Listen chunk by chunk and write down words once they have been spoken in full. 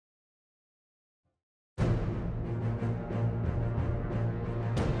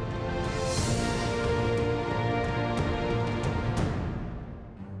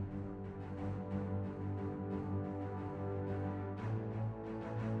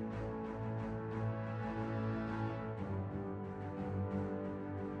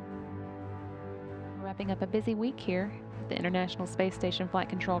Wrapping up a busy week here at the International Space Station Flight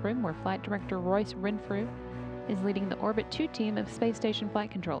Control Room, where Flight Director Royce Renfrew is leading the Orbit 2 team of Space Station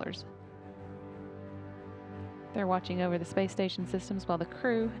flight controllers. They're watching over the space station systems while the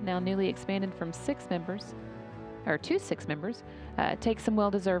crew, now newly expanded from 6 members, takes some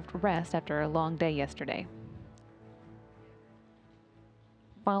well-deserved rest after a long day yesterday.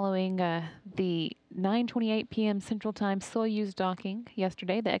 Following the 9:28 p.m. Central Time Soyuz docking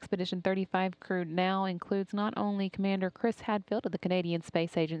yesterday, the Expedition 35 crew now includes not only Commander Chris Hadfield of the Canadian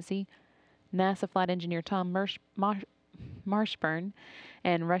Space Agency, NASA flight engineer Tom Marshburn,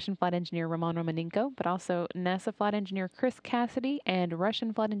 and Russian flight engineer Roman Romanenko, but also NASA flight engineer Chris Cassidy and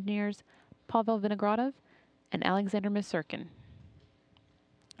Russian flight engineers Pavel Vinogradov and Alexander Misurkin.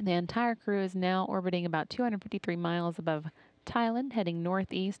 The entire crew is now orbiting about 253 miles above Thailand, heading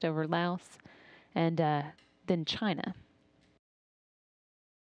northeast over Laos and then China.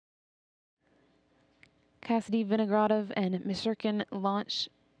 Cassidy, Vinogradov, and Misurkin launch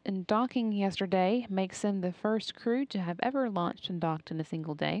and docking yesterday makes them the first crew to have ever launched and docked in a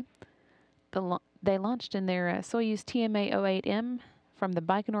single day. They launched in their Soyuz TMA-08M from the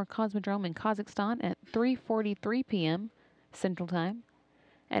Baikonur Cosmodrome in Kazakhstan at 3:43 p.m. Central Time.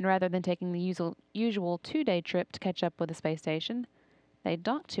 And rather than taking the usual 2-day trip to catch up with the space station, they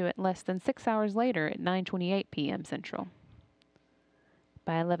docked to it less than 6 hours later at 9:28 p.m. Central.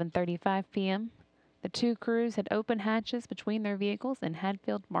 By 11:35 p.m., the two crews had opened hatches between their vehicles, and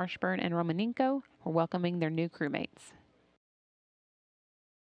Hadfield, Marshburn, and Romanenko were welcoming their new crewmates.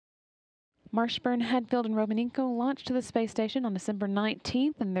 Marshburn, Hadfield, and Romanenko launched to the space station on December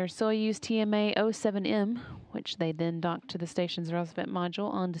 19th in their Soyuz TMA-07M, which they then docked to the station's Roosevelt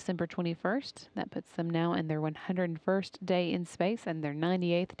module on December 21st. That puts them now in their 101st day in space and their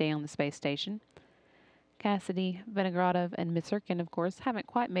 98th day on the space station. Cassidy, Vinogradov, and Misurkin, of course, haven't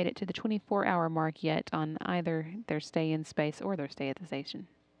quite made it to the 24-hour mark yet on either their stay in space or their stay at the station.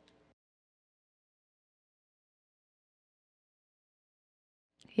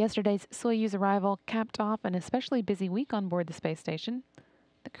 Yesterday's Soyuz arrival capped off an especially busy week on board the space station.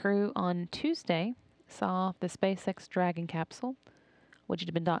 The crew on Tuesday saw the SpaceX Dragon capsule, which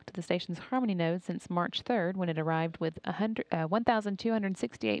had been docked to the station's Harmony node since March 3rd, when it arrived with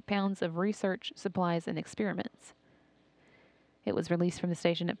 1,268 pounds of research supplies and experiments. It was released from the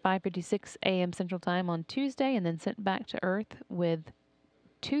station at 5:56 a.m. Central Time on Tuesday and then sent back to Earth with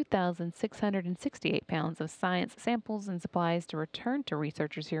 2,668 pounds of science samples and supplies to return to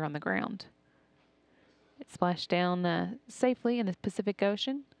researchers here on the ground. It splashed down safely in the Pacific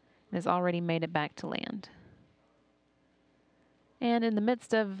Ocean and has already made it back to land. And in the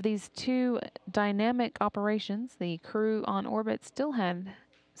midst of these two dynamic operations, the crew on orbit still had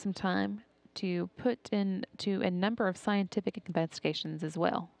some time to put into a number of scientific investigations as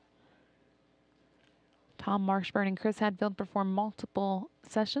well. Tom Marshburn and Chris Hadfield performed multiple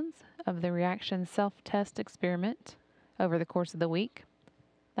sessions of the reaction self-test experiment over the course of the week.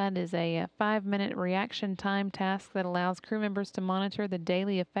 That is a 5-minute reaction time task that allows crew members to monitor the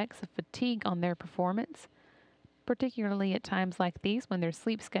daily effects of fatigue on their performance, particularly at times like these when their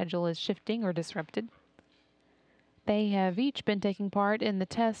sleep schedule is shifting or disrupted. They have each been taking part in the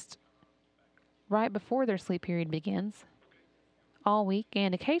test right before their sleep period begins, all week,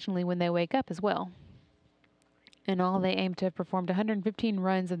 and occasionally when they wake up as well. In all, they aim to have performed 115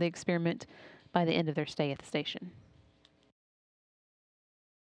 runs of the experiment by the end of their stay at the station.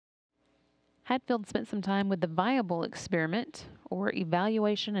 Hadfield spent some time with the Viable experiment, or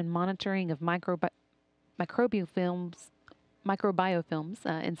evaluation and monitoring of microbiofilms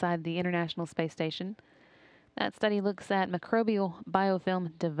inside the International Space Station. That study looks at microbial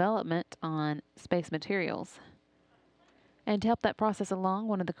biofilm development on space materials. And to help that process along,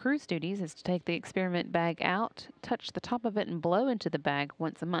 one of the crew's duties is to take the experiment bag out, touch the top of it, and blow into the bag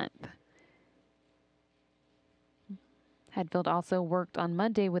once a month. Hadfield also worked on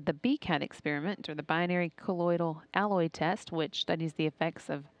Monday with the BCAT experiment, or the binary colloidal alloy test, which studies the effects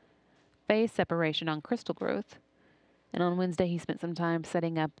of phase separation on crystal growth. And on Wednesday, he spent some time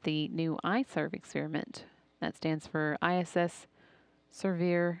setting up the new ISERV experiment. That stands for ISS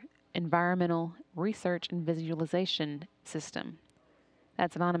Surveyor Environmental Research and Visualization System.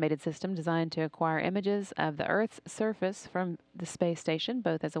 That's an automated system designed to acquire images of the Earth's surface from the space station,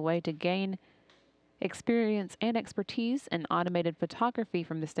 both as a way to gain experience and expertise in automated photography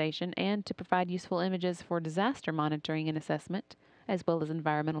from the station and to provide useful images for disaster monitoring and assessment, as well as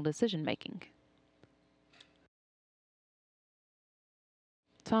environmental decision making.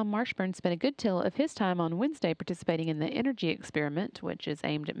 Tom Marshburn spent a good deal of his time on Wednesday participating in the Energy experiment, which is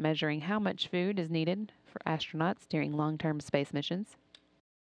aimed at measuring how much food is needed for astronauts during long-term space missions.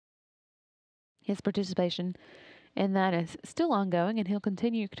 His participation in that is still ongoing, and he'll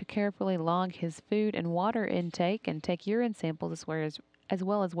continue to carefully log his food and water intake and take urine samples as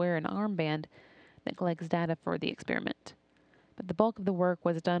well as wear an armband that collects data for the experiment. But the bulk of the work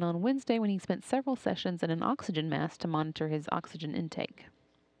was done on Wednesday when he spent several sessions in an oxygen mask to monitor his oxygen intake.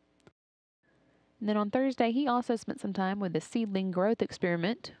 And then on Thursday, he also spent some time with the seedling growth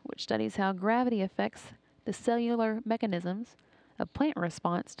experiment, which studies how gravity affects the cellular mechanisms of plant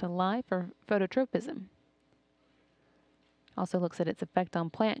response to life or phototropism. Also looks at its effect on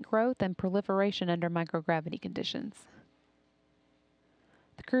plant growth and proliferation under microgravity conditions.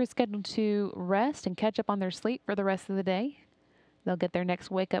 The crew is scheduled to rest and catch up on their sleep for the rest of the day. They'll get their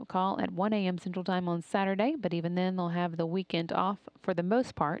next wake-up call at 1 a.m. Central Time on Saturday, but even then they'll have the weekend off for the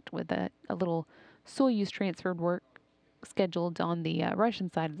most part, with a little Soyuz transferred work scheduled on the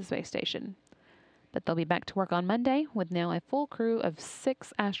Russian side of the space station. But they'll be back to work on Monday with now a full crew of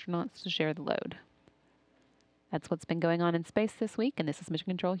 6 astronauts to share the load. That's what's been going on in space this week, and this is Mission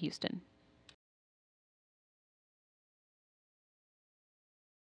Control Houston.